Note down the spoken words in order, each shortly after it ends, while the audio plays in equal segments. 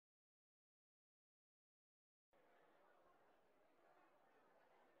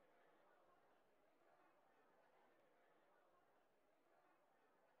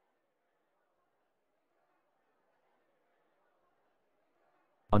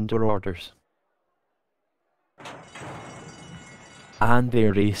under orders. And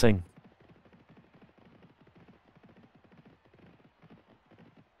they're racing.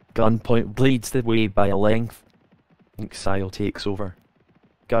 Gunpoint bleeds the way by a length. Exile takes over.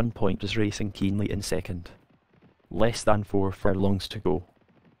 Gunpoint is racing keenly in second. Less than 4 furlongs to go.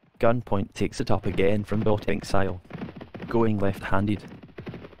 Gunpoint takes it up again from Dot Exile. Going left-handed.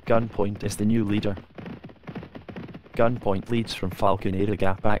 Gunpoint is the new leader. Gunpoint leads from Falconera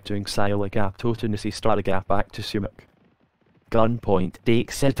Gap back to Exile Gap Totenisi Star Gap back to Sumac. Gunpoint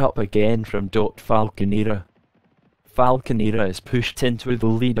takes it up again from Dot Falconera. Falconera is pushed into the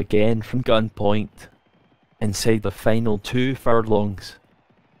lead again from Gunpoint. Inside the final 2 furlongs.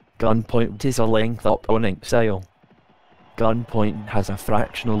 Gunpoint is a length up on Exile. Gunpoint has a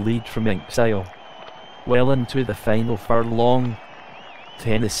fractional lead from Exile. Well into the final furlong.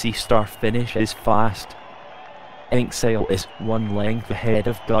 Tennessee Star finishes fast. Exile is 1 length ahead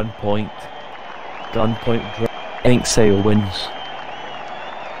of Gunpoint. Exile wins.